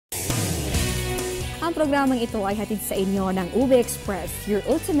Ang programang ito ay hatid sa inyo ng UB Express, your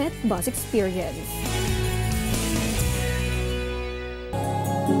ultimate bus experience.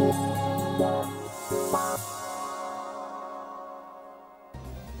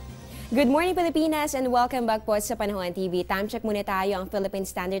 Good morning Pilipinas and welcome back po sa Panahon TV. Time check muna tayo. Ang Philippine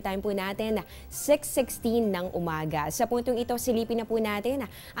Standard Time po natin, 6:16 ng umaga. Sa puntong ito, silipin na po natin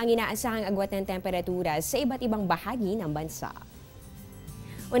ang inaasahang agwat ng temperatura sa iba't ibang bahagi ng bansa.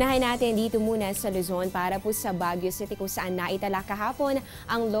 Unahin natin dito muna sa Luzon para po sa Baguio City kung saan naitala kahapon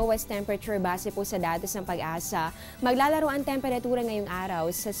ang lowest temperature base po sa datos ng Pag-asa. Maglalaro ang temperatura ngayong araw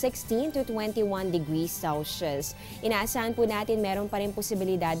sa 16 to 21 degrees Celsius. Inaasahan po natin meron pa rin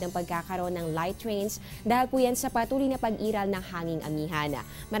posibilidad ng pagkakaroon ng light rains dahil po yan sa patuloy na pag-iral ng hanging amihan.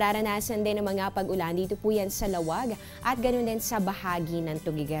 Mararanasan din ang mga pag-ulan dito po yan sa Lawag at ganoon din sa bahagi ng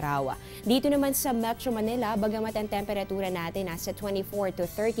Tugigaraw. Dito naman sa Metro Manila, bagamat ang temperatura natin nasa 24 to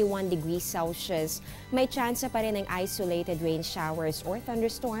 31 degrees Celsius. May tsansa pa rin ng isolated rain showers or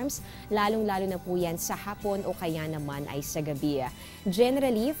thunderstorms, lalong-lalo na po yan sa hapon o kaya naman ay sa gabi.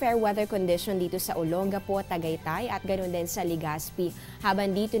 Generally, fair weather condition dito sa Olongapo, Tagaytay at ganoon din sa Legazpi. Habang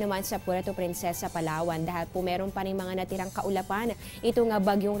dito naman sa Puerto Princesa, Palawan, dahil po meron pa rin mga natirang kaulapan, ito nga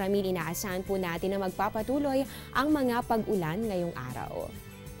bagyong Ramil, inaasahan po natin na magpapatuloy ang mga pag-ulan ngayong araw.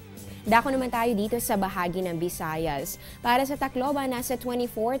 Dako naman tayo dito sa bahagi ng Visayas. Para sa Tacloban, nasa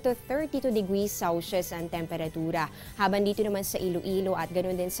 24 to 32 degrees Celsius ang temperatura. Habang dito naman sa Iloilo at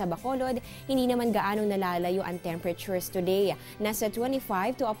ganoon din sa Bacolod, hindi naman gaano nalalayo ang temperatures today. Nasa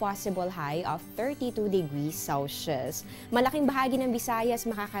 25 to a possible high of 32 degrees Celsius. Malaking bahagi ng Visayas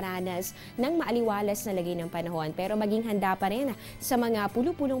makakaranas ng maaliwalas na lagay ng panahon pero maging handa pa rin sa mga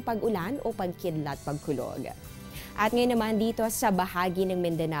pulupulong pag-ulan o pagkidlat pagkulog. At ngayon naman dito sa bahagi ng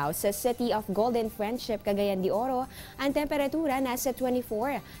Mindanao, sa City of Golden Friendship, Cagayan de Oro, ang temperatura nasa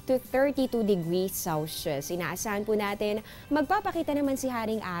 24 to 32 degrees Celsius. Inaasahan po natin, magpapakita naman si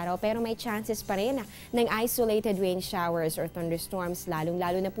Haring Araw pero may chances pa rin ng isolated rain showers or thunderstorms,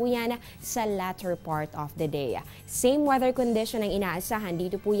 lalong-lalo na po yan sa latter part of the day. Same weather condition ang inaasahan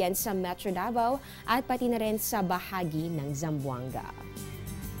dito po yan sa Metro Davao at pati na rin sa bahagi ng Zamboanga.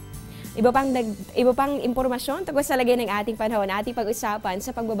 Iba pang impormasyon tungkol sa lagay ng ating panahon, ating pag-usapan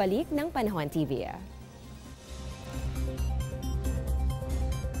sa pagbabalik ng Panahon TV.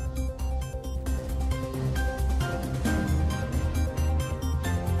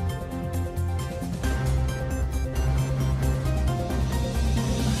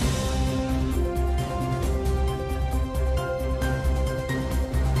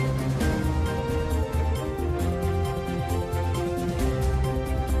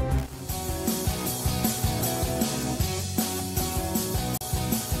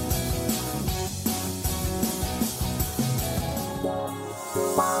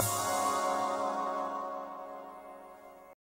 Wow.